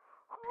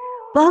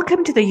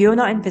Welcome to the You're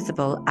Not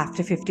Invisible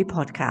After 50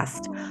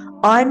 podcast.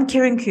 I'm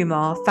Kiran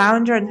Kumar,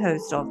 founder and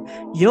host of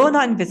You're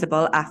Not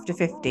Invisible After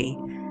 50.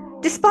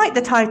 Despite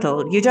the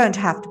title, you don't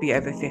have to be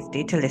over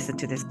 50 to listen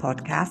to this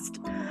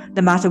podcast.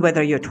 No matter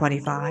whether you're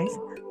 25,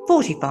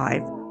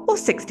 45, or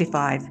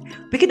 65,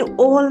 we can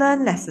all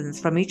learn lessons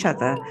from each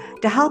other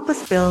to help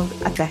us build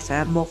a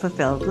better, more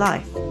fulfilled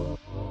life.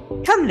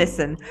 Come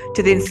listen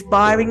to the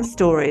inspiring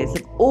stories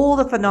of all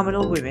the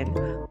phenomenal women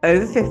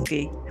over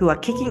 50 who are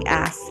kicking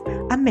ass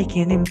and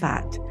making an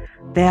impact.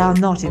 They are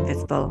not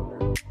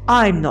invisible.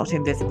 I'm not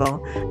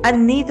invisible,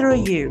 and neither are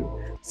you.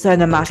 So,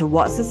 no matter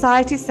what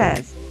society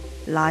says,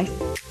 life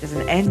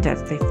doesn't end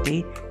at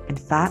 50. In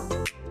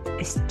fact,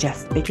 it's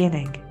just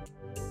beginning.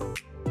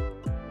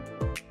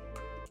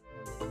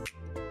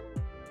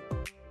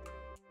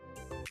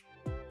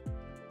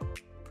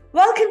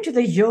 Welcome to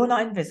the You're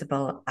Not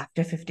Invisible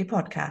After 50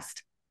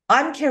 podcast.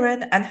 I'm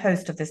Kiran and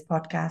host of this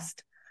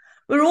podcast.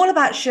 We're all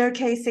about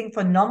showcasing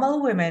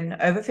phenomenal women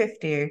over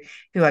 50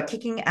 who are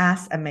kicking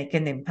ass and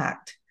making an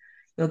impact.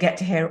 You'll get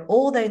to hear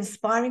all their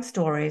inspiring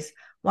stories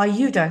why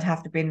you don't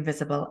have to be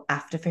invisible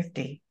after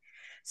 50.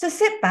 So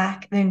sit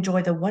back and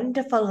enjoy the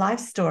wonderful life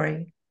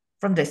story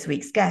from this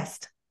week's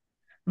guest.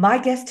 My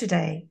guest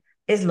today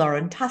is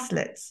Lauren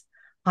Taslitz.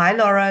 Hi,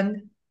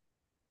 Lauren.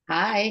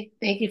 Hi,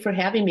 thank you for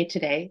having me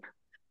today.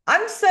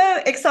 I'm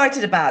so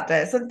excited about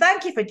this, and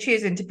thank you for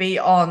choosing to be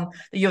on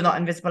the You're Not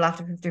Invisible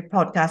After 50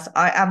 podcast.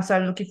 I am so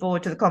looking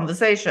forward to the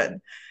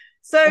conversation.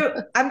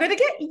 So, I'm going to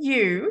get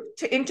you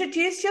to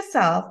introduce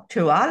yourself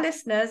to our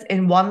listeners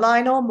in one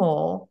line or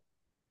more,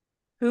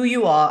 who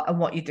you are and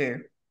what you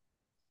do.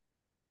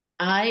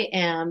 I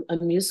am a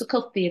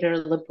musical theater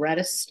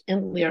librettist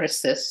and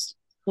lyricist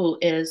who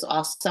is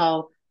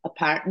also a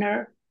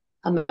partner,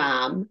 a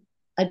mom,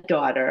 a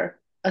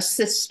daughter, a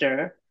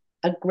sister,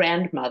 a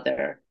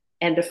grandmother,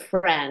 and a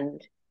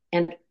friend.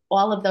 And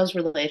all of those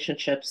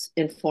relationships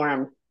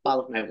inform all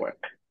of my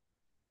work.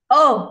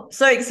 Oh,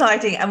 so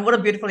exciting. And what a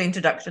beautiful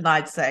introduction,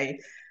 I'd say.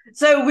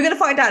 So, we're going to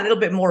find out a little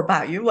bit more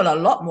about you, well, a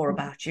lot more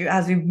about you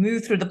as we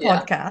move through the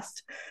Yeah.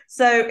 podcast.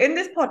 So, in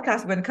this podcast,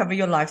 we're going to cover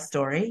your life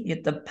story,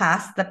 the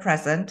past, the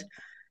present.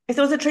 If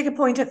there was a trigger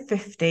point at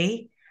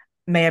 50,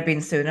 may have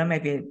been sooner,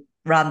 maybe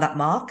around that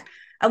mark,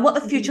 and what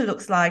the future Mhm.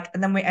 looks like.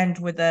 And then we end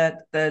with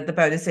the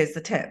bonuses,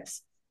 the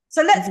tips.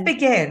 So, let's Mhm.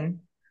 begin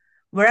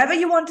wherever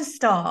you want to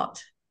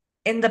start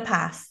in the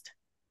past.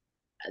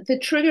 The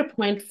trigger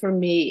point for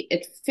me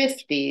at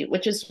 50,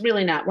 which is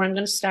really not where I'm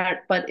going to start,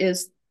 but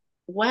is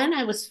when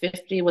I was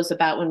 50 was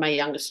about when my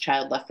youngest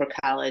child left for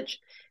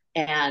college.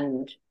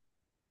 And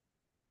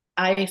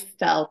I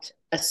felt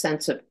a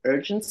sense of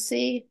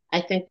urgency,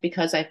 I think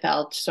because I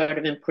felt sort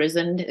of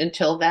imprisoned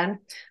until then.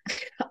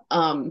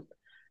 Um,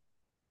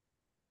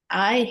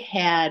 I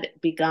had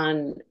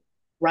begun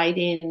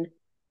writing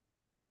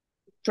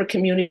for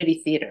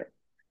community theater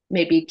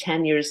maybe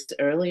 10 years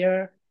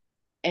earlier.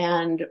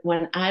 And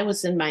when I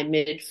was in my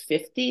mid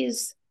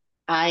 50s,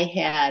 I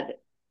had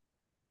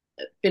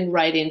been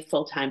writing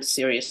full time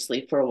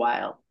seriously for a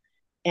while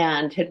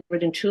and had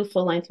written two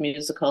full length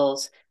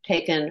musicals,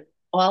 taken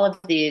all of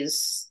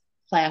these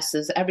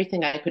classes,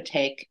 everything I could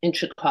take in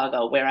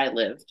Chicago where I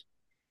lived,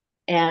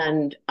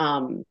 and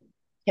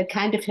had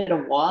kind of hit a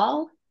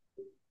wall.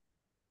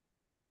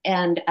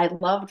 And I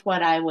loved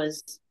what I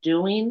was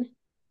doing,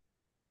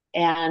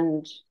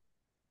 and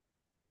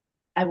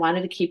I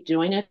wanted to keep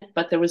doing it,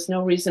 but there was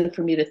no reason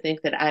for me to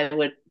think that I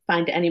would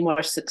find any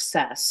more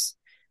success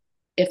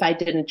if I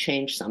didn't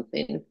change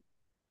something.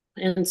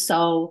 And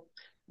so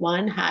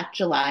one hot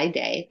July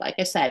day, like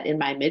I said, in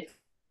my mid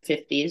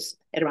 50s,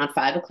 at around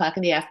 5 o'clock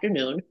in the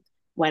afternoon,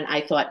 when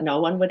I thought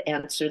no one would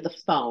answer the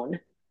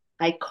phone,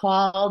 I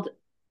called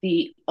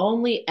the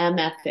only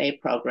MFA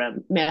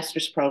program,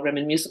 master's program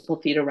in musical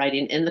theater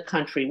writing in the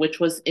country, which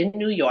was in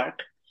New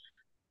York,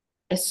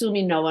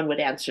 assuming no one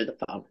would answer the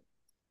phone.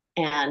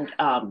 And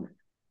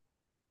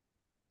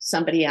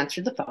somebody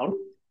answered the phone,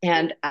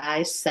 and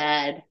I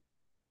said,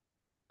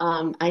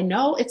 I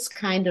know it's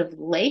kind of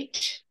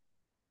late,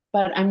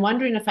 but I'm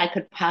wondering if I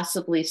could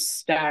possibly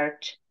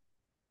start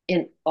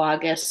in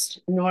August.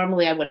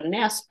 Normally I wouldn't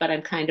ask, but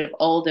I'm kind of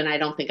old and I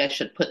don't think I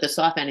should put this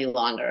off any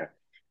longer.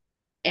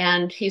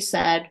 And he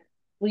said,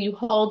 will you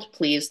hold,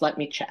 please? Let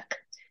me check.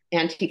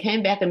 And he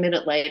came back a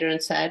minute later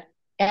and said,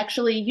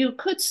 actually, you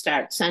could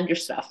start, send your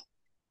stuff.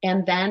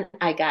 And then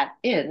I got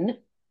in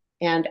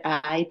and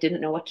I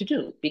didn't know what to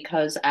do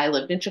because I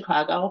lived in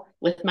Chicago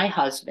with my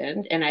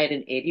husband and I had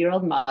an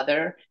 80-year-old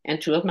mother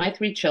and two of my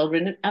three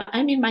children.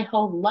 I mean, my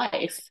whole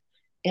life.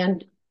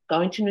 And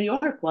going to New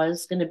York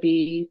was going to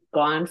be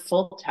gone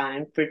full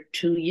time for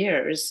 2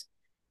 years.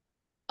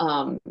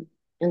 Um,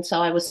 and so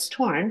I was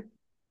torn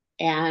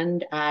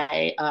and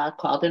I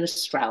called an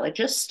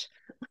astrologist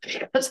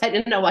because I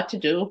didn't know what to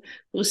do,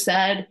 who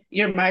said,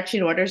 your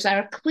marching orders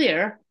are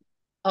clear.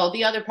 Oh,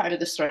 the other part of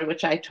the story,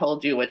 which I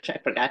told you, which I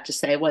forgot to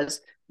say, was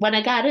when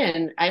I got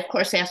in, I, of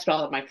course, asked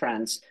all of my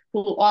friends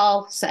who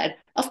all said,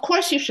 of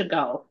course you should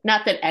go.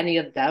 Not that any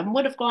of them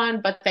would have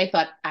gone, but they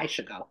thought I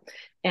should go.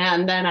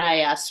 And then I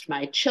asked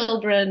my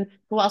children,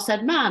 who all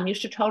said, Mom, you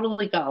should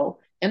totally go.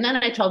 And then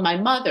I told my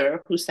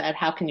mother, who said,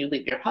 How can you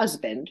leave your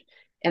husband?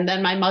 And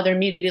then my mother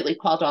immediately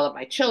called all of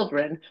my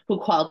children, who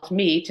called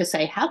me to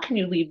say, How can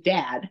you leave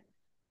dad?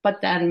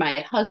 But then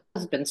my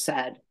husband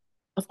said,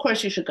 Of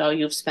course you should go.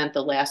 You've spent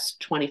the last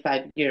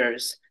 25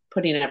 years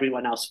putting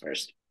everyone else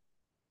first.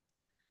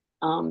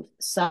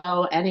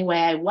 So anyway,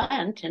 I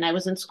went and I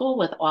was in school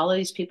with all of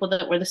these people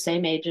that were the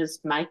same age as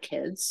my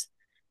kids.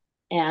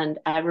 And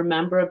I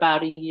remember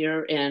about a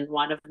year in,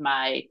 one of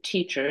my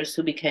teachers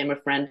who became a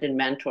friend and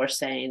mentor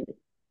saying,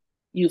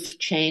 You've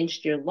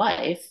changed your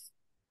life,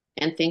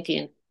 and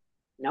thinking,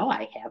 No,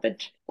 I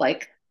haven't.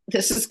 Like,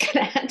 this is going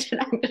to end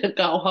and I'm going to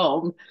go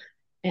home.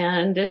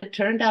 And it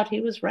turned out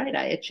he was right.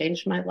 I had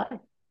changed my life.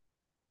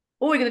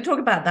 Oh, we're going to talk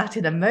about that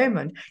in a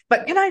moment.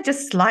 But can I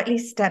just slightly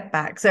step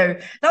back? So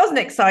that was an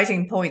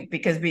exciting point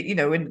because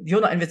when you're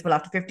not invisible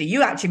after 50,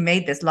 you actually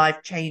made this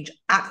life change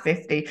at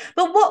 50.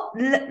 But what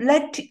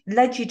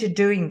led you to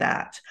doing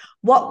that?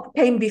 What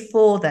came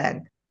before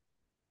then?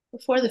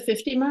 Before the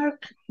 50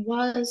 mark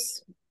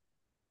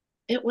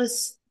it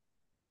was,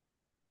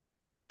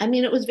 I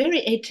mean, it was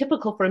very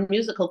atypical for a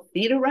musical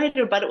theater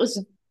writer, but it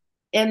was,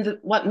 and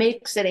what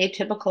makes it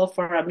atypical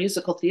for a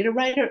musical theater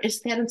writer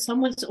is that in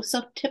some ways it was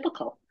so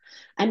typical.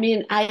 I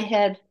mean, I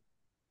had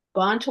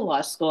gone to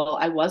law school.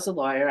 I was a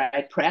lawyer.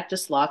 I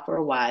practiced law for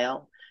a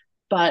while,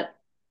 but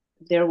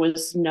there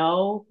was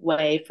no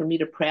way for me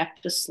to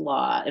practice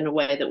law in a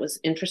way that was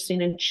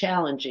interesting and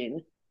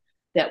challenging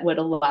that would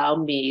allow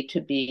me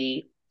to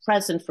be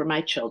present for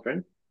my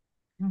children.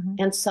 Mhm.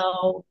 And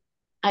so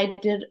I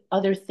did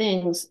other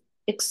things,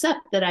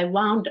 except that I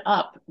wound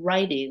up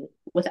writing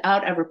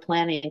without ever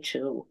planning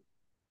to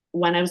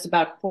when I was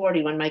about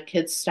 40, when my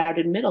kids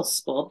started middle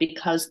school,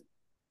 because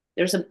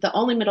the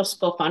only middle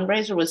school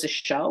fundraiser was a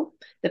show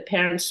that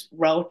parents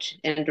wrote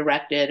and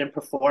directed and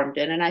performed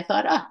in. And I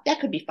thought, that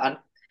could be fun.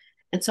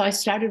 And so I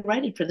started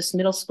writing for this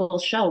middle school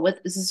show with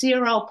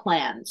zero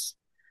plans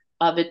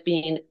of it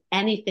being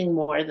anything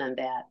more than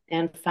that,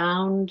 and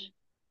found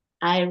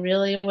I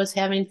really was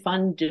having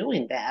fun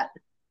doing that.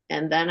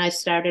 And then I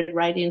started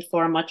writing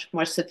for a much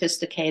more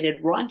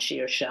sophisticated,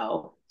 raunchier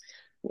show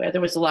where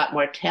there was a lot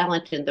more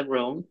talent in the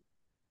room.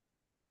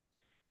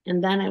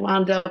 And then I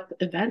wound up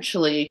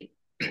eventually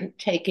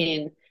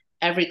taking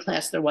every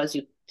class there was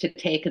to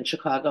take in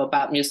Chicago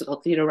about musical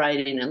theater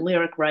writing and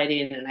lyric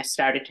writing. And I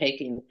started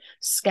taking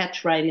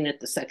sketch writing at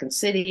the Second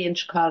City in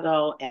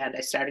Chicago. And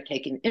I started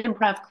taking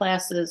improv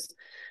classes.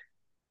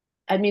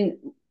 I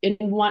mean,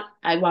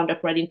 I wound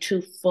up writing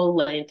two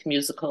full-length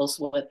musicals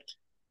with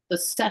the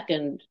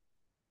second,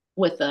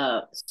 with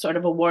a sort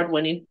of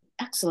award-winning,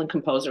 excellent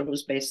composer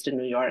who's based in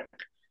New York.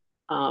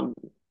 Um,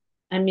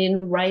 I mean,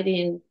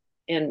 writing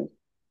and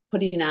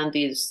putting on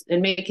these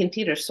and making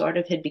theater sort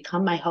of had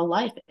become my whole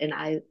life, and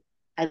I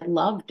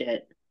loved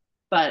it.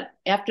 But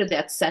after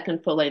that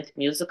second full-length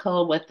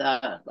musical with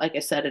like I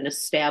said, an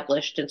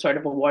established and sort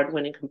of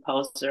award-winning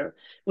composer,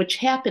 which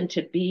happened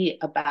to be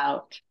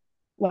about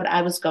what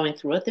I was going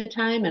through at the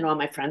time and all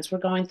my friends were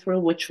going through,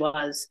 which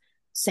was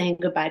saying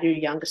goodbye to your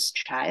youngest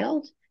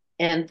child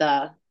and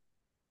the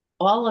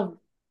all of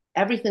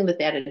everything that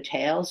that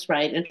entails,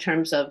 right? In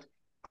terms of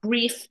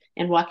grief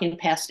and walking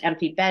past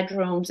empty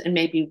bedrooms and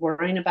maybe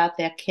worrying about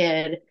that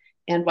kid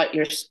and what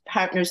your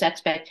partner's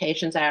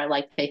expectations are.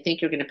 Like they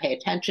think you're going to pay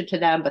attention to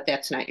them, but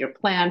that's not your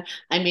plan.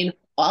 I mean,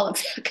 all of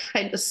that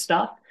kind of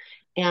stuff.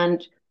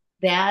 And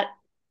that,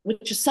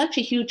 which is such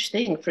a huge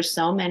thing for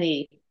so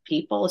many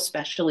people,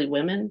 especially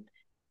women,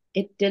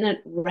 it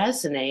didn't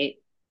resonate.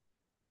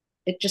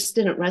 It just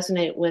didn't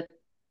resonate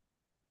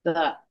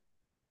the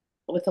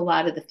with a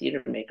lot of the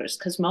theater makers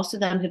because most of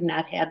them have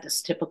not had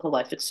this typical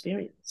life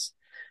experience,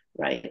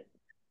 right?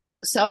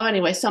 So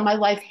anyway, so my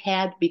life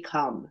had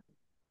become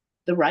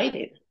the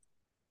writing.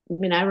 I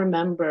mean, I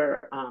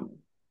remember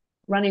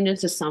running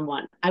into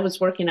someone. I was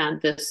working on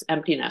this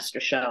Empty Nester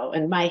show,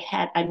 and my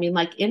head, I mean,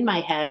 like in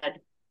my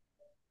head,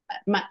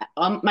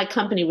 my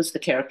company was the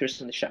characters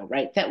in the show,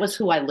 right? That was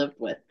who I lived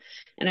with.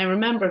 And I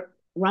remember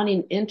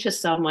running into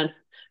someone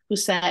who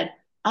said,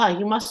 Oh,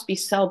 you must be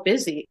so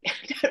busy.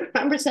 I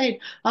remember saying,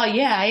 Oh,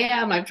 yeah, I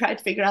am. I've tried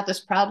to figure out this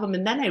problem.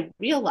 And then I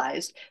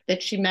realized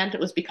that she meant it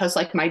was because,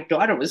 like, my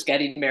daughter was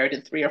getting married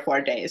in 3 or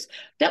 4 days.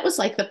 That was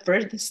like the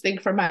furthest thing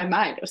from my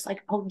mind. It was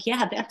like, Oh,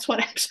 yeah, that's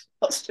what I'm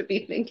supposed to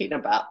be thinking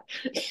about.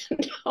 You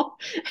know?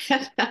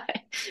 And,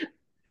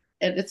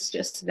 and it's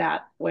just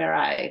not who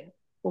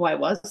I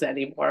was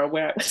anymore,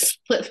 where I was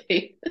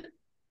living.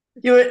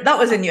 That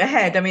was in your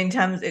head. I mean, in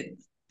terms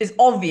it's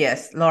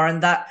obvious, Lauren,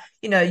 that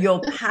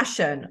your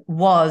passion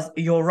was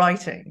your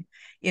writing.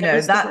 It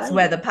was the That's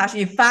where writing. the passion,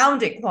 you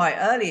found it quite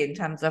early in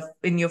terms of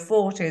in your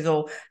 40s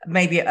or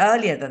maybe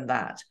earlier than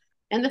that.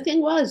 And the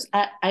thing was,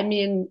 I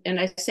mean, and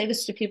I say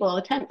this to people all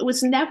the time, it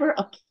was never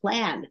a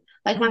plan.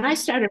 Like when I Mhm.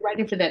 started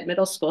writing for that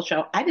middle school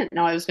show, I didn't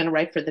know I was going to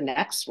write for the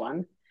next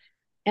one.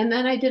 And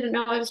then I didn't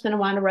know I was going to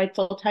want to write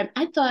full time.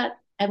 I thought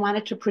I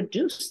wanted to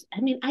produce.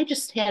 I mean, I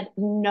just had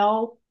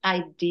no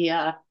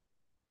idea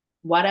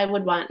what I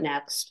would want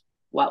next.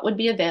 what would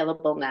be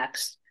available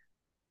next.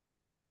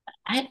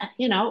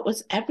 It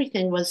was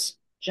everything was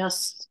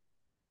just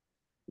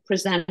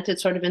presented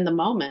sort of in the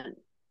moment.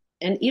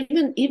 And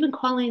even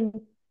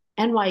calling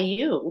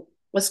NYU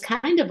was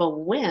kind of a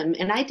whim,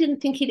 and I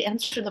didn't think he'd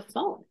answer the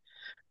phone,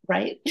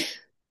 right?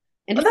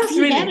 And Well, if that's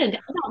he really hadn't, I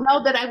don't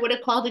know that I would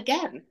have called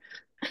again.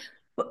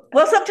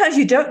 well. Sometimes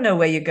you don't know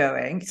where you're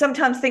going.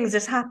 Sometimes things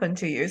just happen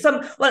to you.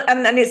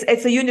 And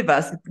it's a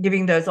universe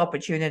giving those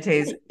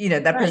opportunities.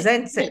 Right, That right,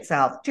 presents right.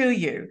 itself to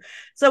you.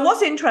 So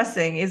what's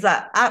interesting is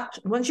that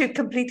once you've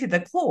completed the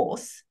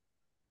course,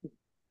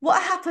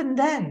 what happened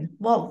then?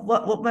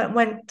 What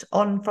went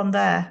on from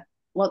there?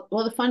 Well,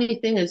 the funny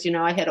thing is,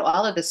 I had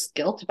all of this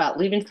guilt about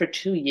leaving for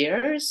 2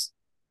 years,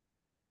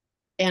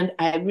 and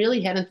I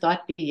really hadn't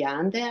thought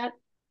beyond that.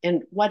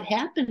 And what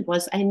happened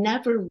was I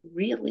never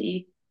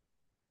really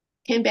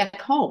came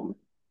back home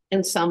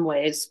in some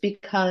ways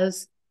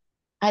because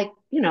I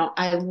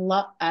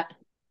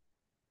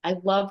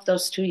love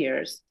those 2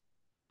 years.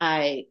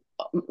 I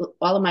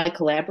all of my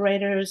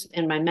collaborators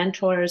and my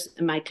mentors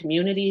and my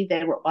community,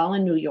 they were all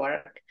in New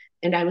York,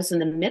 and I was in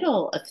the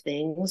middle of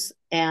things.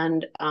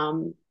 And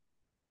I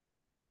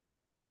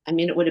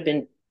mean, it would have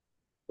been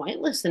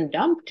pointless and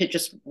dumb to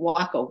just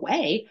walk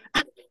away.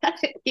 I had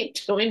to keep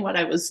doing what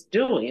I was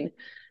doing.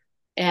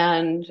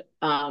 And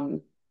I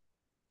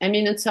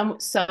mean,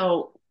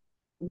 so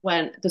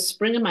when the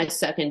spring of my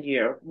second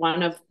year,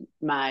 one of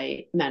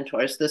my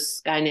mentors, this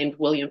guy named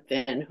William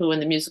Finn, who in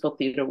the musical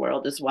theater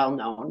world is well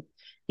known,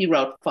 he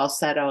wrote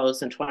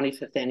Falsettos and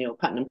 25th Annual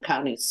Putnam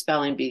County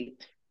Spelling Bee,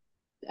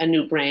 A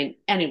New Brain.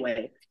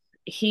 Anyway,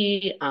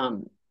 he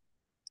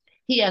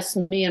asked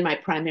me and my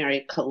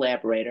primary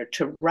collaborator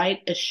to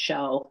write a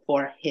show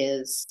for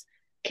his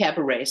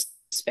cabaret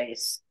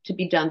space to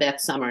be done that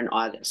summer in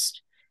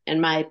August.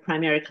 And my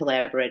primary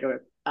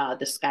collaborator,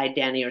 this guy,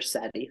 Danny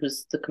Orsetti,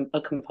 who's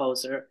a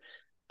composer,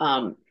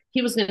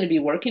 he was going to be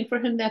working for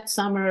him that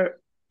summer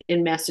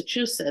in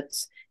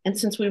Massachusetts. And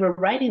since we were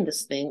writing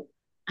this thing,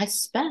 I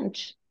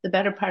spent the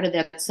better part of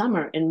that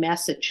summer in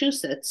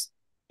Massachusetts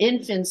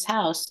in Finn's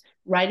house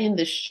writing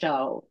this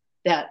show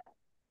that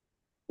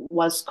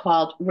was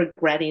called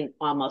Regretting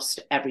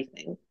Almost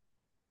Everything.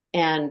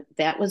 And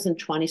that was in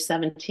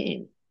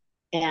 2017.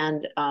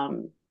 And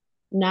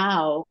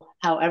now,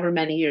 however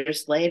many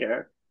years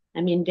later,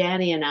 I mean,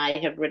 Danny and I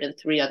have written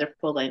 3 other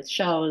full-length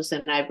shows,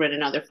 and I've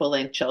written other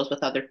full-length shows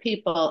with other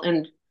people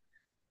and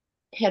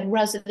had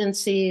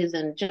residencies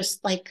and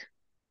just like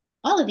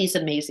all of these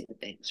amazing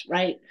things,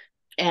 right?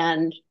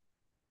 And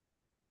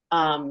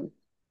um,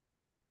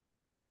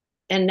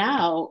 and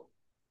now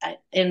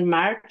in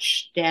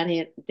March,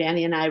 Danny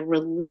and I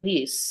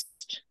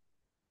released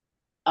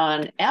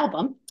an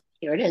album.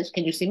 Here it is.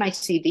 Can you see my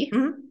CD?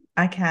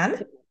 I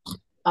can.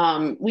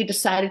 We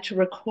decided to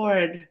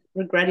record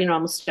Regretting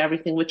Almost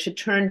Everything, which had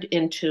turned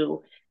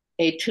into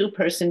a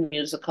two-person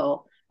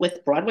musical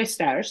with Broadway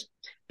stars,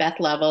 Beth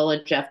Level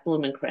and Jeff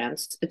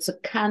Blumenkrantz. It's a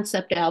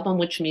concept album,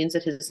 which means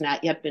it has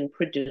not yet been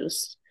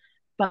produced,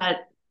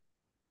 but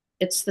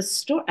it's the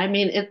story. I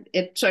mean,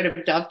 it sort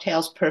of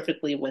dovetails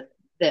perfectly with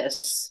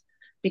this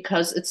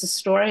because it's a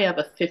story of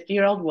a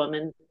 50-year-old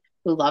woman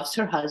who loves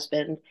her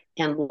husband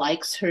and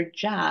likes her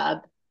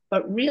job,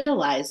 but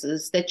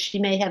realizes that she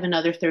may have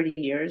another 30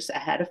 years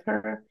ahead of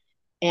her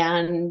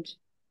and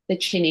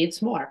that she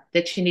needs more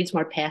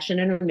passion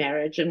in her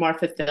marriage and more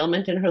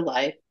fulfillment in her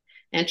life.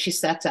 And she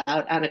sets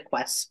out on a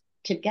quest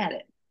to get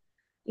it,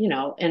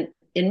 and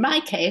in my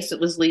case, it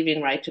was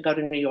leaving right to go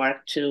to New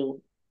York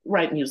to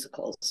write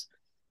musicals.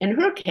 In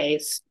her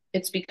case,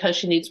 it's because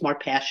she needs more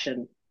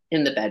passion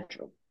in the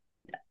bedroom.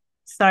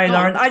 Sorry, Go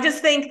Lauren. on. I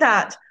just think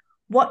that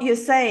what you're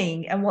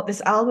saying and what this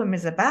album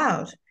is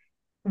about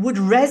would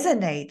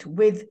resonate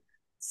with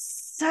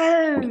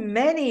so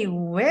many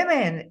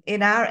women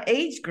in our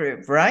age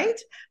group, right?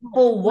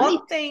 For Right,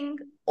 one thing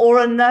or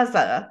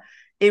another,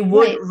 it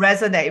would right,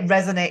 resonate. It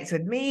resonates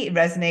with me. It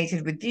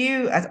resonated with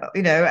you,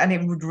 and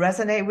it would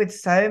resonate with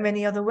so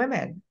many other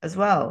women as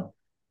well.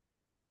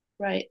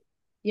 right.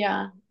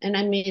 Yeah. And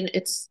I mean,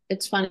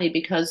 it's funny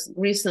because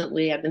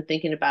recently I've been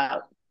thinking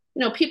about,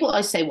 people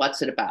always say,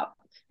 what's it about?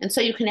 And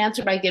so you can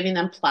answer by giving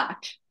them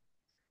plot.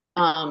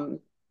 Um,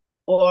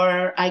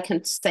 or I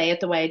can say it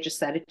the way I just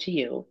said it to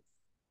you.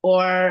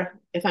 Or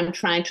if I'm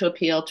trying to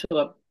appeal to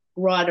a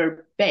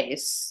broader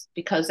base,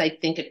 because I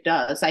think it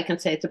does, I can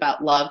say it's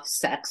about love,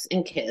 sex,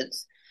 and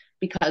kids,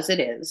 because it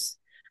is.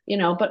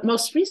 But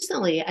most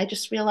recently, I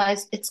just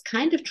realized it's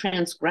kind of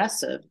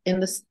transgressive in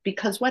this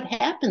because what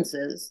happens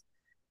is,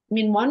 I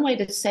mean, one way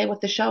to say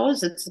what the show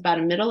is, it's about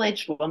a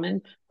middle-aged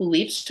woman who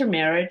leaves her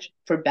marriage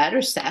for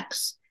better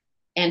sex,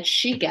 and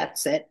she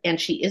gets it, and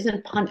she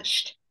isn't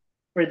punished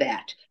for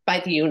that by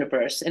the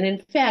universe. And in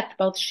fact,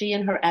 both she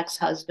and her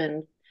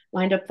ex-husband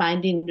wind up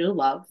finding new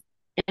love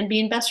and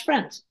being best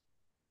friends.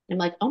 I'm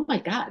like, oh my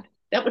God,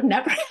 that would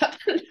never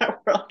happen in our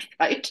world,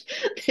 right?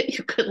 That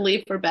you could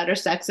leave for better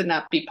sex and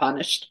not be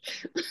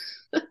punished.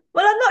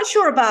 Well, I'm not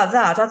sure about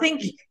that. I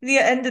think the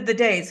end of the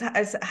day,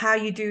 it's how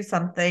you do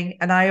something,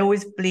 and I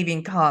always believe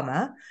in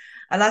karma.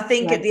 And I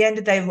think at Right. the end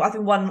of the day, I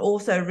think one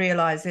also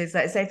realizes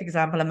that, say, for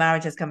example, a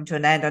marriage has come to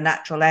an end, a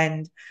natural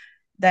end,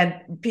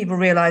 then people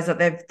realize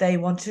that they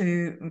want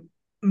to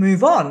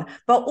move on.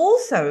 But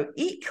also,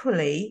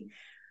 equally,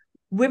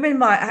 women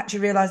might actually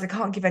realize they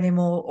can't give any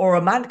more, or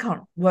a man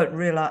can't won't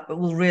realize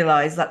will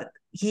realize that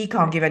he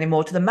can't Right. give any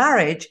more to the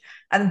marriage,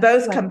 and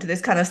both Right. come to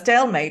this kind of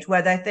stalemate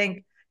where they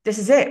think this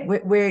is it.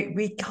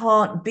 We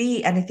can't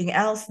be anything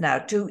else now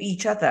to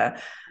each other.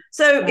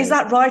 So is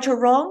Right. that right or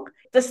wrong?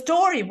 The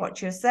story,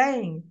 what you're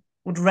saying,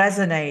 would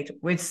resonate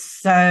with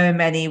so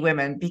many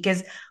women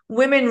because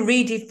women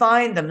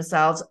redefine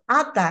themselves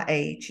at that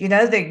age. You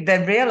know, they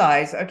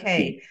realize,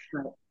 okay,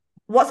 Right.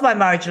 what's my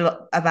marriage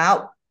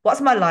about?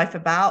 What's my life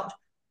about?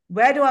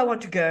 Where do I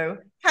want to go?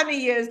 How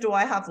many years do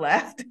I have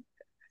left?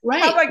 How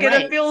am Right. I going to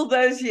Right. fill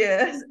those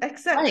years, Right.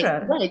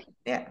 etc.? Right.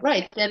 Yeah.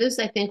 Right. That is,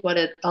 I think, what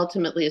it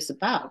ultimately is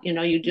about. You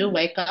do Mm-hmm.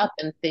 wake up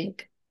and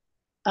think,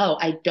 oh,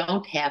 I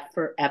don't have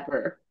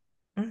forever.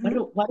 What Mm-hmm.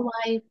 do what do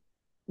I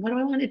what do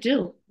I want to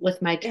do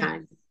with my Yeah.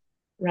 time?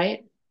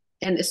 Right.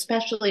 And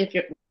especially if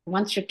you're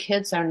once your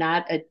kids are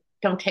not a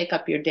don't take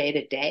up your day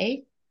to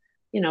day,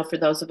 for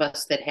those of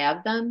us that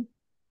have them,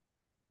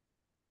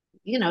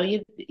 you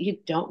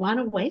don't want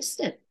to waste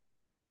it.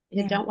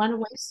 You Yeah. don't want to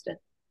waste it.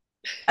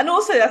 And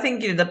also, I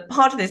think the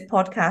part of this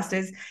podcast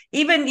is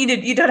even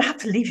you don't have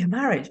to leave your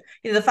marriage.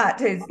 The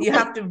fact is you Right.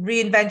 have to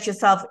reinvent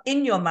yourself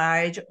in your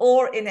marriage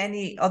or in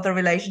any other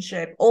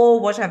relationship or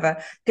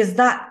whatever, because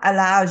that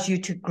allows you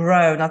to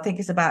grow. And I think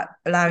it's about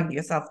allowing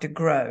yourself to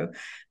grow,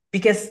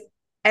 because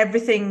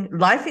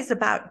life is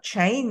about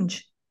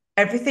change.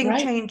 Everything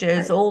Right.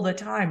 changes Right. all the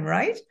time,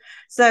 right? Right.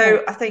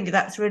 So I think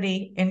that's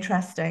really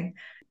interesting.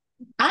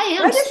 I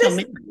Where am does still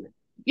this?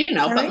 married,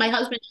 but my Sorry.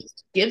 husband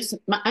just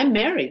I'm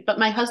married, but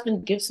my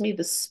husband gives me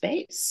the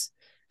space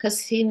because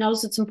he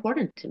knows it's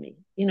important to me,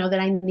 that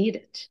I need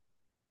it,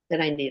 that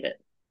I need it.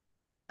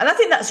 And I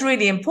think that's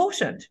really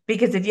important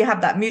because if you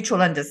have that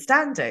mutual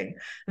understanding,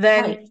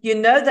 Right. then you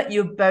know that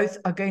you both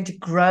are going to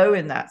grow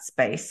in that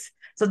space.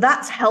 So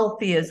that's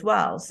healthy as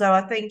well. So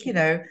I think,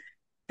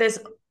 there's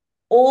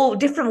all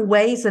different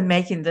ways of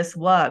making this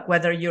work,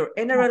 whether you're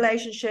in a Right.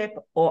 relationship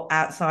or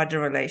outside a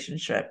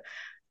relationship.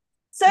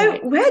 So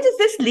Right. where does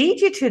this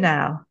lead you to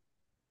now?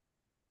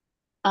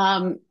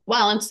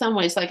 Well, in some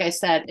ways, like I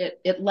said,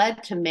 it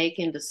led to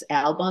making this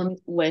album,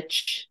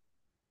 which,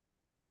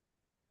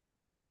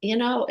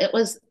 it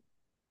was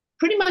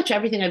pretty much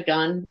everything I've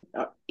done,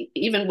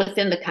 even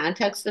within the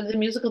context of the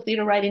musical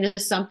theater writing,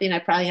 is something I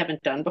probably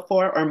haven't done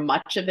before, or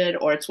much of it,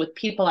 or it's with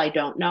people I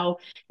don't know.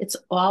 It's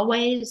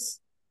always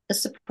a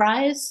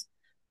surprise,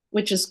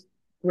 which is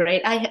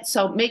great.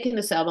 So making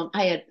this album,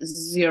 I had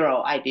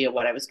zero idea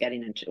what I was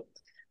getting into.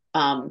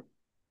 Um,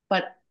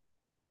 but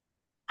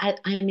I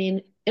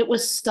mean, it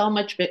was so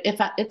much.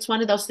 It's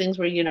one of those things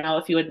where,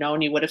 if you had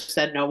known, you would have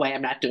said, "No way,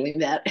 I'm not doing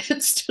that.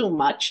 It's too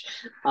much."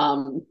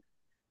 Um,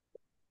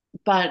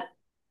 but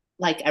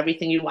like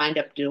everything you wind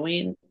up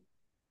doing,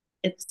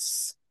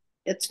 it's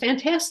it's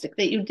fantastic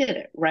that you did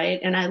it, right?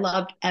 And I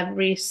loved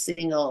every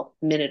single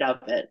minute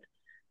of it.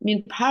 I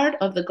mean, part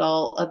of the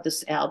goal of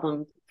this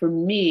album for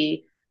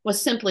me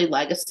was simply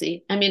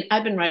legacy. I mean,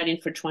 I've been writing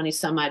for 20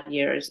 some odd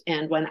years,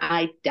 and when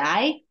I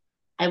die,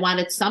 I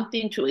wanted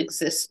something to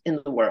exist in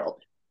the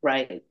world,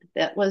 right?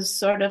 That was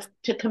sort of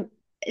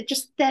it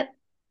just that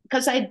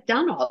because I'd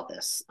done all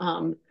this.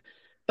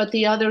 But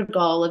the other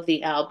goal of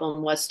the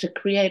album was to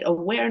create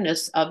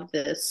awareness of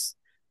this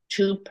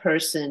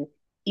two-person,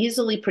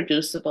 easily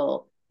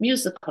producible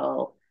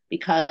musical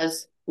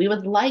because we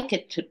would like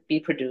it to be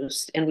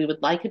produced and we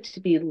would like it to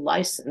be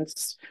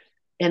licensed.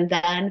 And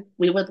then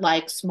we would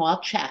like small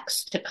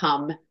checks to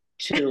come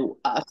to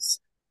us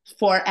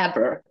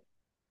forever.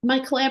 My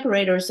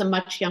collaborator is a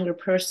much younger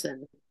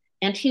person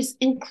and he's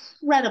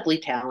incredibly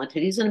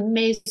talented. He's an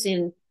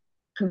amazing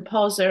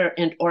composer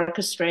and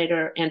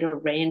orchestrator and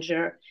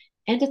arranger.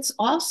 And it's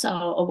also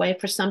a way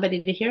for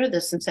somebody to hear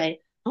this and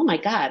say, oh my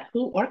God,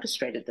 who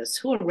orchestrated this?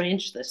 Who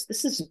arranged this?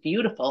 This is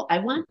beautiful. I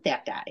want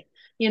that guy,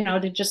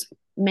 to just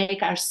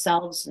make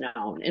ourselves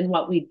known and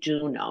what we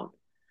do known.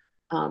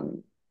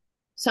 Um,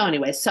 so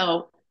anyway,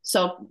 so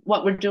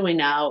what we're doing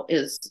now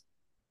is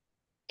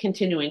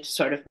continuing to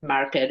sort of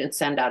market and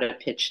send out a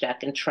pitch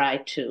deck and try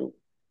to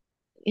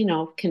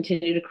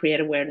continue to create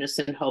awareness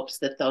in hopes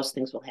that those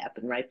things will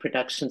happen, right?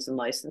 Productions and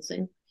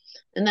licensing.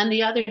 And then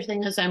the other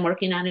thing is I'm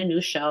working on a new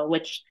show,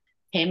 which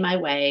came my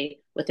way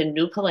with a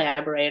new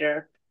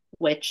collaborator,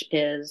 which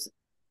is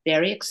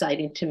very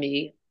exciting to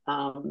me.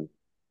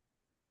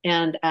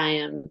 And I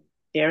am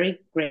very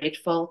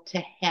grateful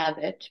to have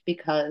it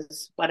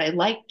because what I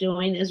like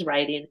doing is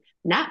writing,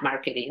 not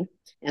marketing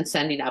and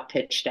sending out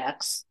pitch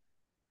decks.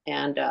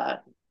 And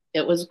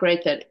it was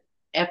great that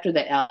after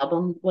the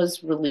album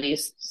was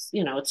released,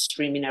 it's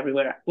streaming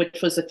everywhere,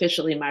 which was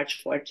officially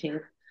March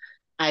 14th.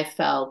 I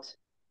felt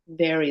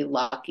very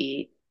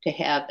lucky to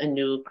have a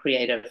new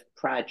creative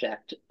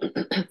project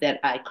that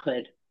I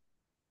could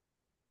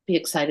be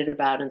excited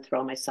about and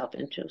throw myself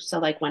into. So,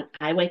 like when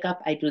I wake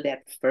up, I do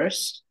that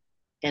first.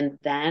 And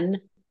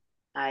then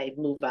I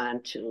move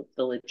on to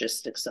the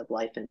logistics of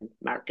life and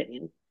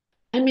marketing.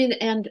 I mean,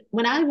 and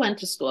when I went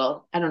to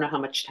school, I don't know how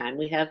much time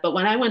we have, but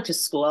when I went to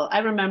school, I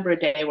remember a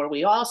day where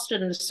we all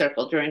stood in a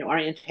circle during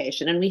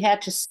orientation and we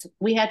had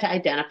to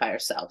identify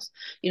ourselves.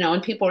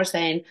 And people were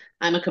saying,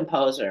 I'm a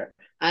composer,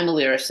 I'm a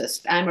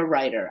lyricist, I'm a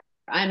writer,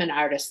 I'm an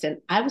artist. And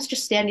I was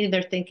just standing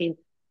there thinking,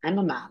 I'm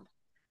a mom.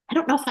 I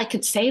don't know if I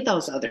could say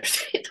those other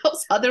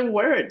those other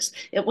words.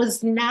 It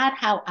was not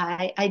how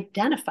I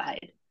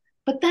identified.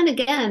 But then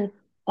again,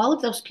 all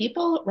of those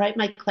people, right,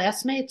 my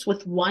classmates,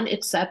 with one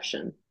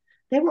exception,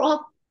 they were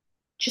all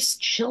just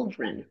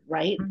children,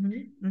 right?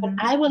 Hmm. But Hmm.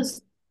 I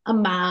was a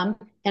mom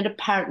and a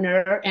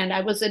partner, and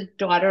I was a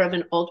daughter of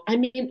an old, I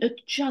mean,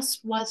 it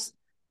just was,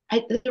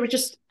 I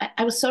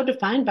was so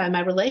defined by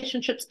my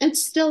relationships and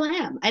still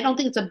am. I don't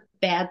think it's a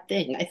bad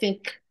thing. I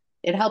think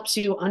it helps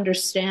you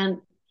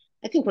understand.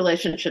 I think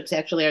relationships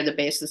actually are the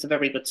basis of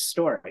every good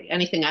story,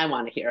 anything I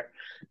want to hear.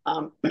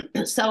 Um,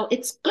 so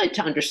it's good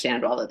to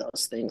understand all of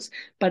those things.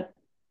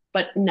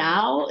 But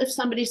now, if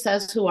somebody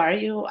says, "Who are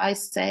you?" I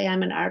say,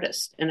 "I'm an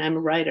artist and I'm a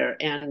writer,"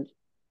 and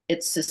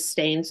it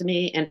sustains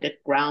me and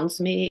it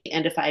grounds me.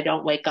 And if I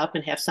don't wake up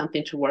and have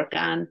something to work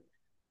on,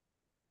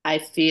 I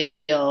feel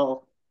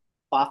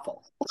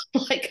awful,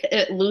 like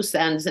it loose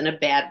ends in a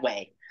bad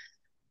way.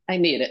 I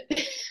need it.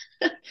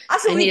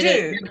 That's I what we need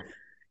it.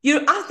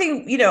 do. I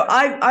think,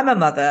 I'm a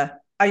mother.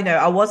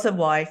 I was a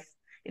wife,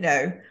 you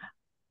know,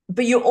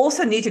 but you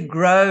also need to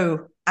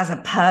grow as a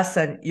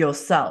person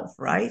yourself,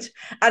 right?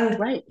 And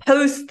Right.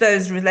 post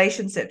those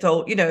relationships,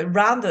 or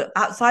around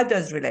outside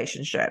those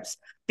relationships,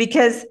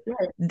 because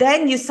Right.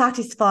 then you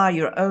satisfy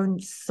your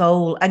own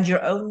soul and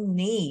your own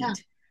Yeah. need.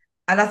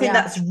 And I think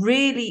Yeah. that's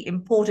really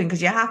important,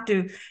 because you have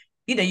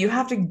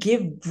to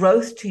give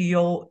growth to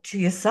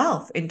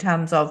yourself in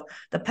terms of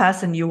the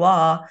person you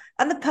are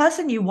and the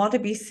person you want to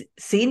be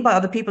seen by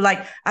other people.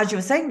 Like, as you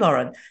were saying,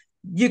 Lauren,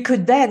 you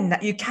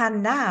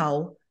can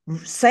now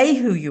say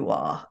who you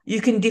are.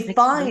 You can I can.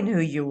 define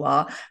who you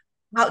are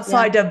Yeah.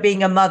 outside of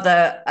being a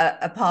mother,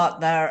 a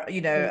partner,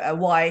 Yeah. a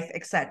wife,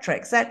 etc.,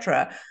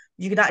 etc.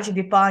 You can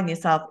actually define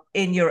yourself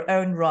in your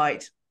own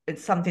right.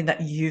 It's something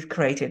that you've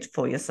created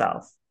for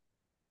yourself.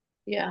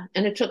 Yeah.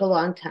 And it took a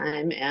long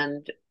time.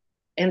 And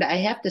I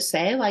have to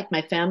say, like,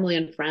 my family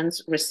and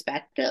friends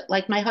respect it.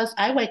 Like my husband,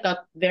 I wake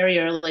up very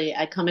early.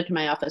 I come into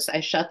my office, I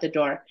shut the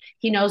door.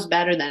 He knows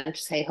better than to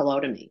say hello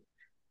to me.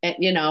 And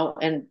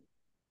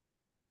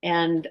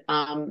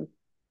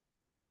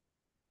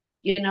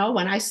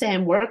when I say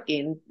I'm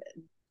working,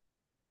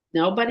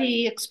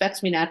 nobody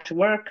expects me not to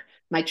work.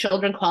 My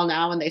children call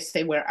now and they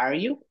say, "Where are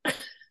you?"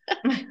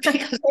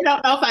 Because they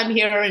don't know if I'm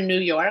here or in New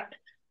York.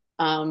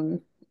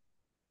 Um,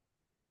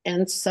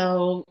 and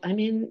so, I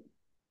mean,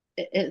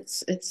 it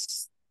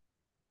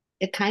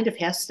kind of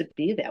has to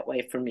be that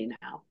way for me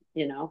now.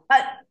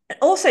 But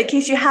also, it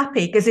keeps you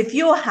happy, because if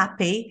you're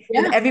happy,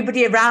 then Yeah.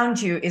 everybody around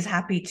you is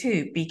happy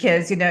too,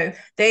 because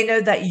they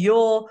know that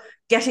you're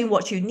getting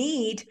what you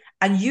need,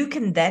 and you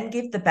can then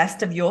give the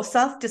best of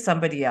yourself to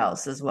somebody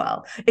else as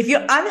well. If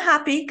you're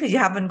unhappy because you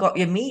haven't got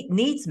your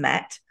needs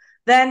met,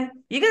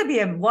 then you're going to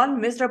be one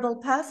miserable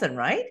person,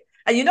 right?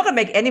 And you're not going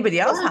to make anybody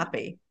else Yeah.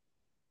 happy.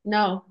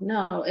 No,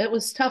 no, it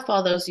was tough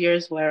all those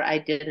years where I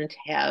didn't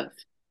have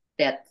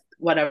that,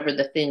 whatever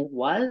the thing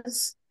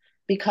was,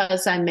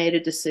 because I made a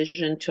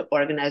decision to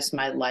organize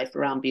my life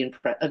around being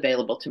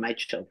available to my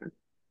children,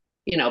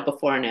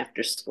 before and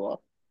after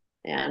school.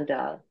 And,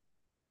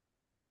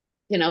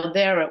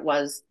 there it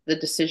was, the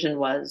decision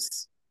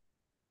was,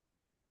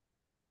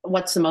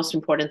 what's the most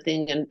important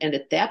thing? And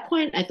at that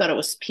point, I thought it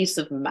was peace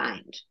of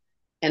mind.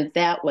 And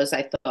that was,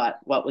 I thought,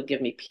 what would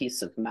give me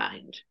peace of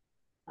mind.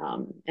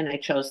 And I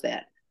chose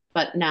that.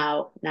 But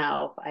now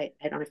I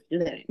don't have to do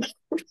that anymore.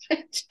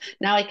 Right?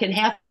 Now I can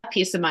have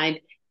peace of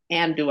mind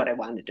and do what I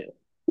want to do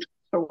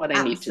or what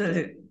I need to do.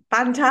 Absolutely.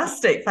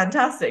 Fantastic,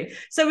 fantastic.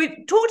 So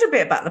we talked a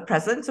bit about the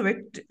present.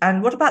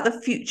 And what about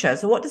the future?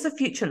 So what does the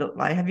future look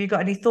like? Have you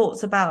got any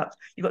thoughts about,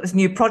 you've got this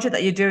new project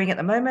that you're doing at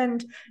the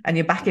moment, and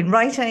you're back in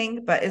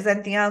writing, but is there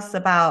anything else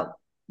about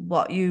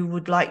what you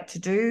would like to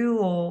do,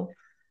 or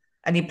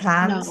any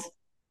plans?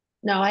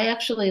 No, no, I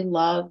actually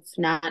love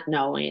not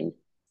knowing,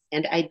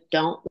 and I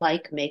don't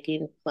like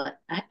making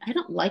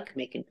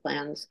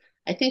plans.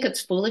 I think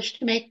it's foolish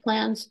to make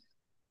plans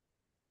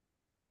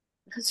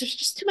because there's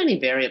just too many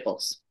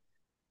variables.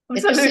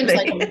 It just seems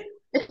like Absolutely.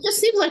 it just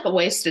seems like a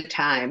waste of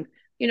time.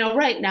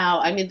 Right now,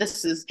 I mean,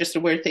 this is just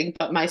a weird thing,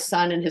 but my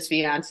son and his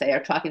fiance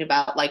are talking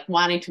about like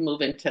wanting to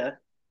move into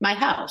my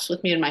house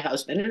with me and my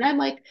husband. And I'm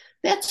like,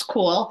 that's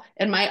cool.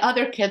 And my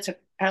other kids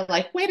are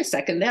like, wait a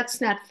second,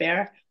 that's not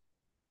fair.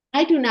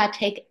 I do not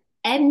take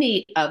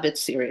any of it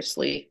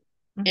seriously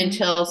Mhm.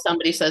 until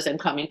somebody says I'm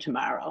coming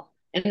tomorrow.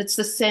 And it's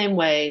the same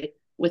way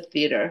with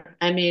theater.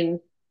 I mean,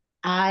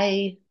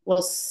 I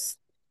will,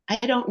 I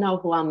don't know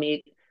who I'll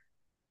meet.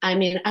 I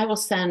mean, I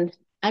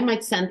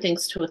might send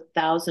things to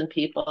 1,000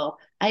 people.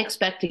 I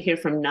expect to hear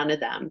from none of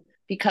them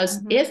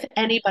because Mhm. if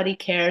anybody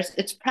cares,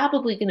 it's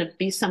probably going to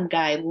be some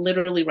guy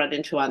literally run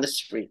into on the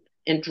street.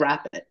 and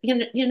drop it.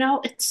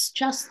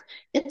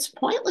 It's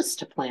pointless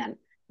to plan.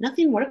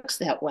 Nothing works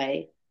that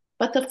way.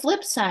 But the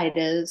flip side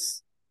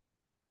is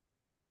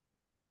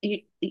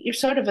you're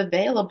sort of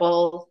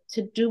available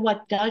to do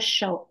what does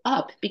show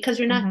up because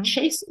you're not Hmm.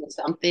 chasing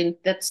something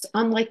that's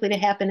unlikely to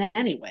happen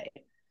anyway.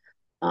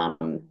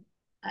 Um,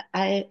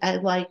 I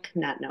like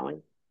not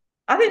knowing.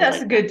 I think I that's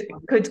a like not good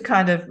knowing. good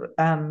kind of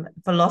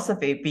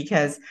philosophy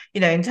because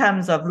in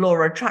terms of law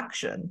of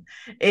attraction,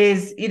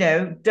 is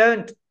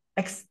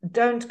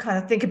don't kind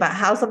of think about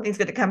how something's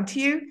going to come to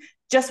you.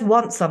 Just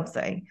want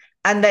something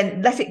and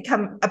then let it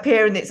come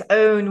appear in its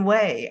own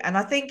way. And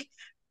I think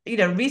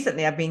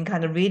recently I've been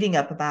kind of reading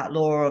up about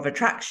law of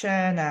attraction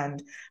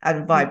and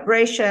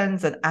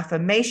vibrations and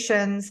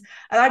affirmations,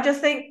 and I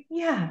just think,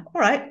 yeah,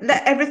 all right,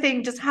 let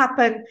everything just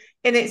happen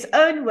in its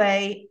own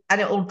way, and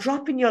it will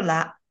drop in your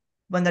lap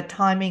when the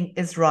timing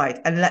is right,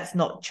 and let's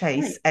not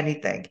chase Right,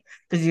 anything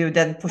because you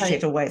then push it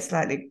right. away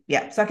slightly.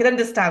 Yeah, so I can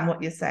understand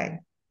what you're saying.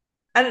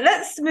 And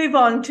let's move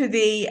on to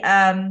the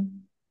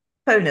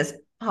bonus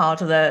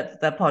part of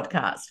the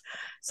podcast.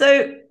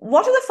 So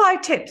what are the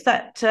 5 tips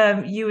that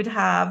you would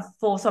have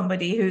for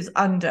somebody who's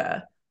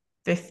under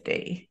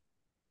 50?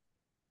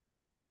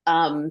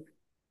 Um,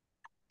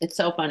 it's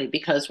so funny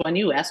because when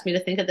you asked me to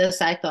think of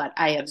this, I thought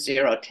I have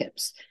zero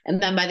tips.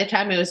 And then by the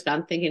time I was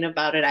done thinking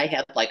about it, I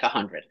had like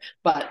 100.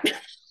 But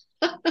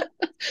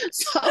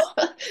so,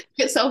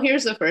 so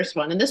here's the first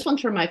one. And this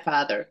one's from my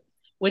father,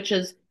 which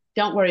is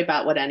don't worry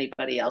about what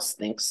anybody else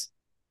thinks.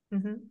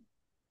 Mm-hmm.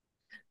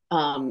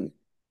 Um,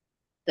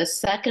 the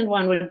second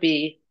one would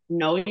be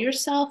know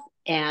yourself.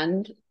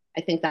 And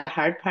I think the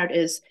hard part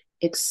is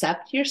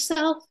accept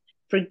yourself,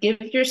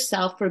 forgive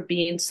yourself for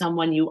being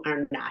someone you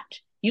are not.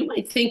 You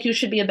might think you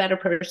should be a better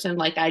person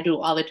like I do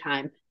all the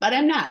time, but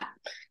I'm not.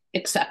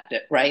 Accept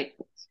it, right?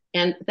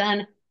 And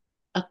then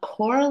a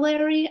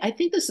corollary, I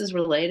think this is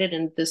related,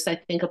 and this I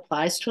think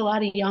applies to a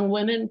lot of young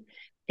women,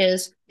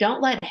 is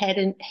don't let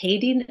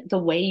hating the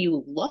way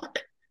you look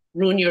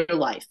ruin your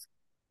life.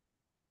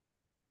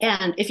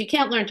 And if you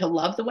can't learn to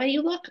love the way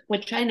you look,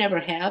 which I never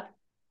have,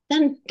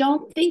 then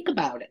don't think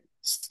about it.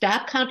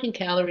 Stop counting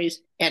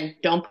calories and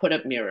don't put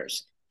up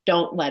mirrors.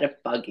 Don't let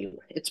it bug you.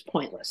 It's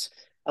pointless.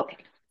 Okay.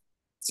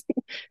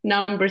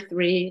 Number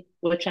three,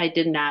 which I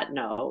did not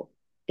know,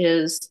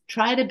 is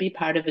try to be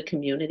part of a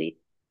community.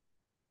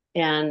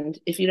 And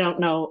if you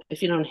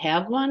don't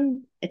have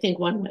one, I think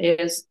one way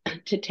is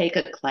to take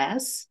a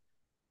class,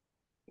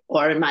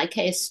 or in my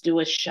case, do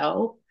a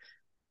show,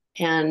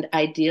 and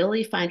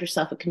ideally find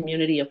yourself a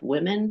community of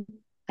women.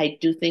 I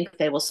do think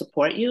they will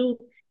support you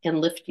and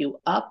lift you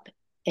up.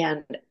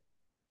 And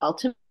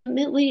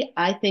ultimately,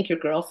 I think your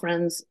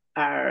girlfriends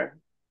are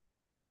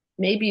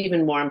maybe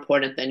even more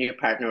important than your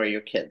partner or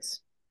your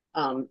kids.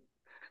 Um,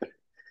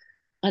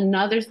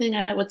 Another thing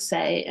I would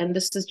say, and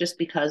this is just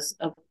because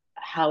of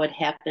how it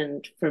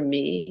happened for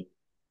me,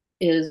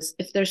 is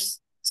if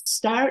there's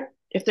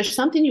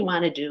something you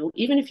want to do,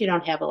 even if you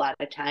don't have a lot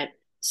of time,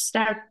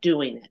 start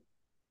doing it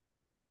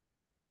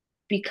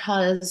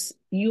because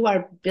you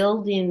are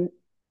building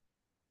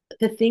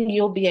the thing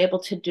you'll be able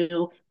to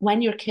do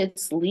when your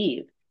kids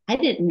leave. I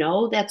didn't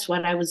know that's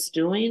what I was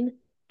doing,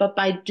 but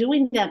by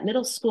doing that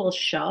middle school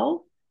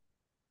show,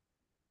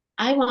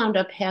 I wound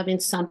up having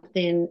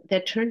something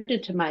that turned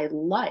into my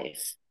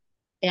life.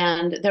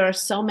 And there are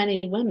so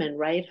many women,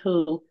 right,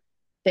 who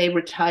they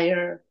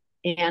retire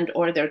and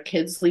or their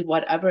kids leave,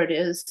 whatever it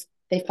is,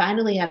 they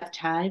finally have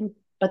time,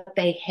 but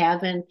they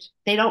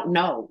don't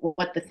know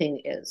what the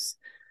thing is.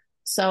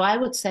 So I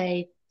would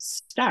say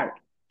start.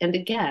 And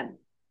again,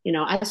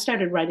 I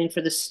started writing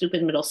for this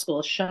stupid middle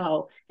school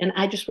show and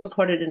I just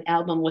recorded an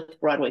album with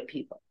Broadway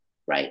people,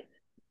 right?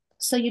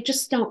 So you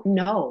just don't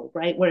know,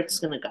 right, where it's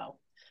going to go.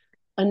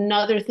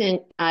 Another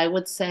thing I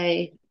would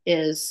say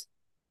is,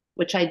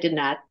 which I did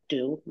not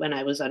do when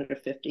I was under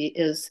 50,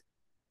 is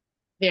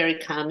very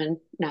common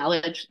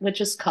knowledge,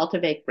 which is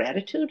cultivate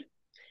gratitude.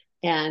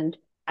 And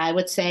I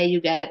would say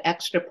you get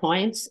extra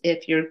points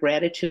if your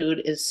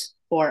gratitude is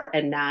for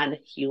a non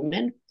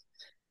human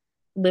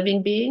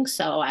living being.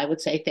 So I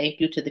would say thank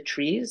you to the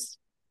trees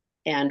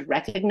and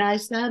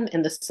recognize them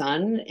and the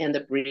sun and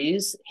the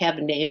breeze. Have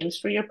names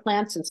for your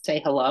plants and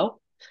say hello.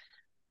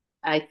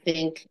 I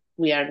think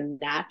we are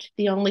not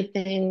the only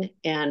thing,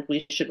 and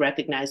we should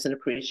recognize and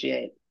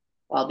appreciate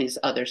all these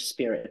other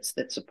spirits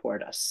that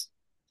support us.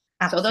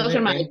 So Absolutely.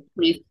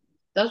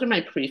 those are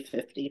my pre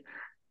 50.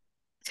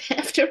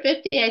 After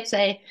 50, I'd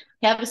say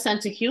have a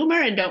sense of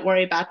humor and don't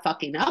worry about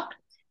fucking up.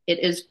 It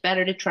is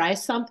better to try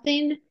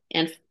something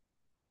and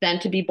than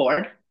to be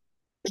bored.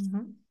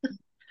 Mhm.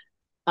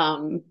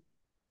 Um,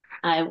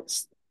 I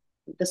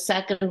the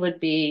second would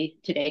be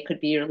today could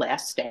be your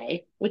last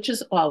day, which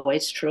is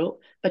always true,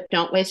 but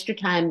don't waste your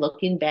time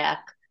looking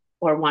back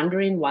or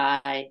wondering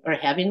why or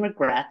having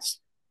regrets.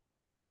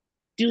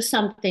 Do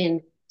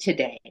something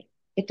today.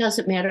 It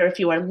doesn't matter if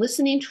you are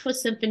listening to a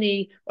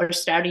symphony or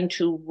starting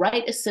to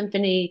write a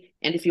symphony.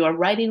 And if you are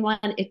writing one,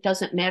 it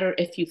doesn't matter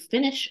if you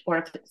finish or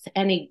if it's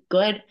any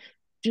good.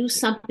 Do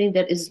something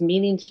that is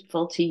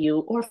meaningful to you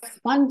or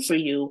fun for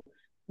you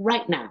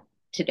right now,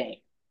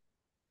 today.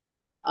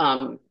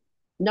 Um,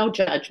 no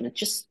judgment,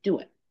 just do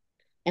it.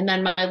 And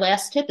then my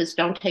last tip is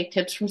don't take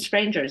tips from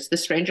strangers. The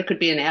stranger could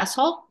be an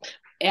asshole,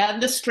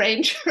 and the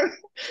stranger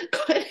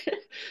could,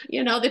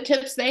 the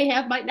tips they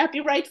have might not be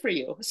right for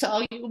you.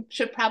 So you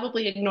should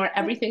probably ignore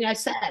everything I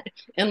said,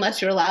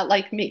 unless you're a lot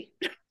like me.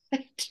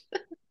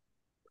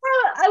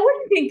 I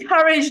wouldn't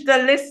encourage the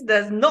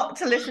listeners not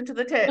to listen to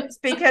the tips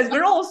because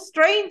we're all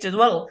strangers.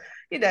 Well,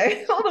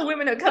 all the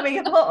women who are coming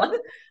on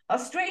are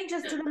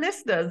strangers to the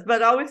listeners.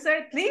 But I would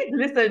say, please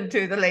listen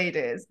to the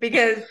ladies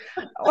because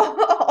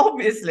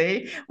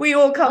obviously we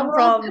all come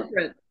from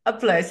a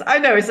place. I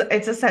know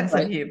it's a sense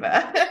of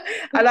humor,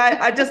 and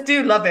I just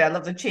do love it. I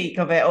love the cheek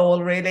of it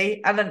all,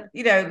 really. And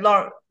then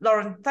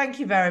Lauren, thank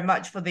you very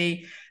much for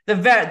the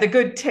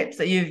good tips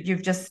that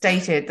you've just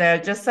stated.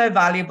 They're just so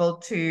valuable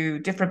to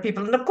different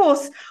people, and of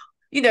course,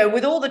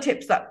 with all the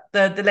tips that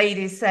the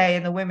ladies say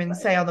and the women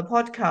say on the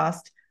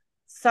podcast,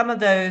 some of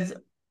those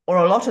or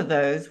a lot of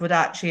those would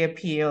actually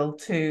appeal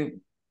to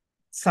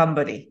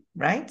somebody,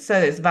 right? So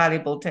it's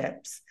valuable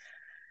tips.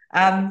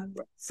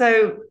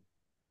 So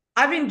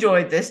I've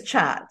enjoyed this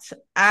chat,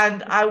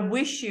 and I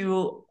wish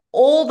you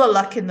all the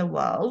luck in the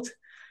world.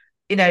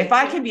 If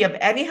I can be of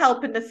any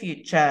help in the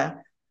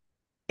future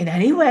in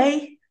any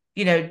way,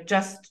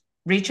 just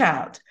reach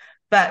out.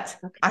 But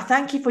I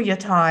thank you for your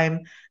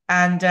time,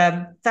 and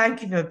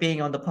thank you for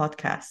being on the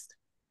podcast.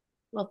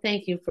 Well,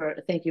 thank you for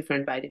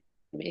inviting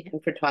me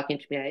and for talking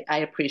to me. I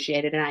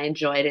appreciate it and I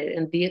enjoyed it.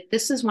 And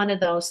this is one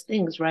of those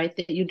things, right,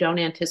 that you don't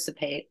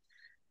anticipate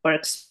or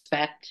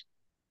expect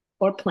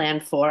or plan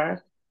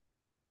for.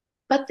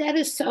 But that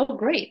is so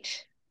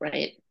great,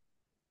 right?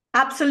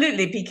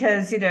 Absolutely,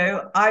 because,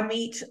 I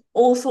meet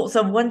all sorts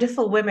of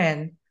wonderful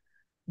women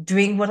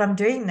doing what I'm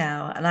doing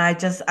now. And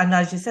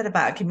as you said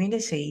about a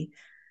community,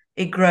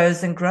 it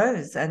grows and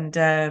grows. And,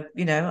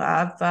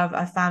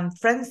 I've found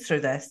friends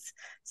through this.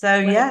 So,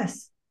 right.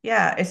 Yes,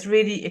 yeah, it's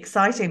really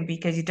exciting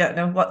because you don't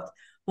know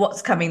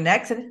what's coming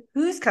next and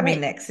who's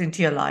coming next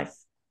into your life.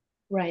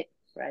 Right.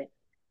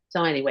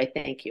 So anyway,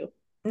 thank you.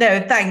 No,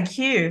 thank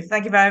you.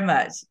 Thank you very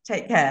much.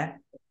 Take care.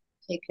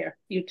 Take care.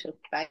 You too.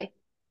 Bye.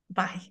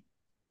 Bye.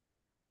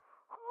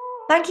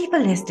 Thank you for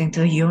listening to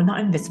the You're Not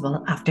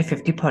Invisible After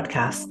 50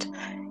 podcast.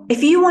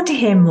 If you want to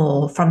hear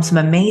more from some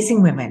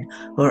amazing women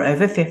who are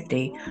over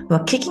 50, who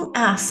are kicking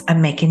ass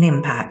and making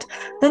impact,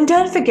 then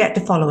don't forget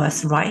to follow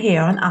us right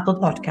here on Apple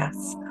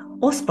Podcasts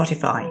or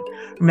Spotify.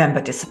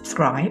 Remember to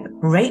subscribe,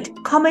 rate,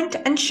 comment,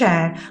 and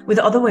share with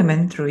other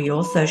women through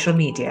your social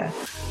media.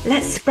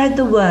 Let's spread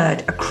the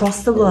word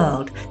across the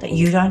world that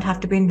you don't have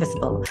to be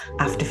invisible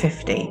after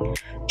 50.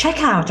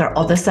 Check out our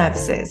other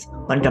services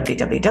on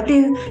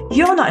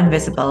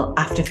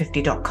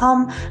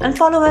www.you'renotinvisibleafter50.com and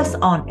follow us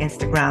on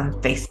Instagram,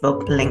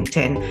 Facebook,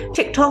 LinkedIn,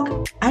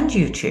 TikTok, and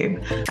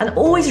YouTube. And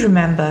always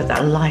remember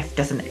that life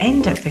doesn't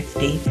end at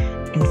 50.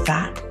 In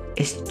fact,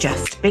 it's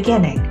just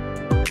beginning.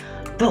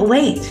 But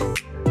wait,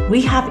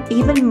 we have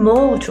even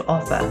more to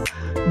offer.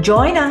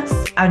 Join us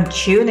and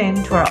tune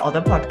in to our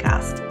other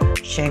podcast,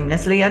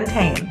 Shamelessly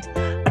Untamed,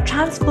 a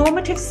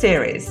transformative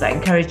series that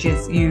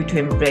encourages you to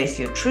embrace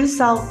your true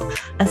self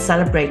and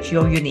celebrate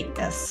your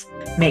uniqueness.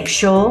 Make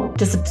sure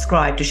to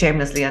subscribe to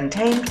Shamelessly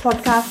Untamed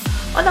podcast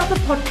on Apple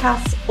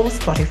Podcasts or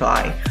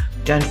Spotify.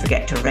 Don't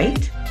forget to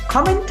rate,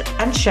 comment,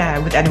 and share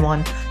with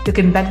anyone who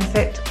can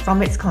benefit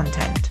from its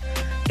content.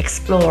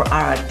 Explore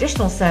our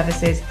additional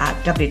services at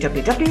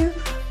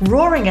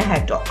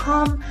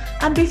www.roaringahead.com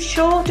and be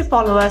sure to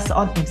follow us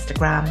on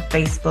Instagram,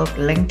 Facebook,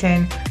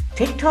 LinkedIn,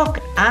 TikTok,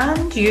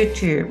 and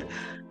YouTube.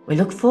 We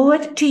look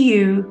forward to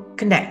you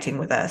connecting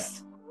with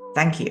us.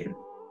 Thank you.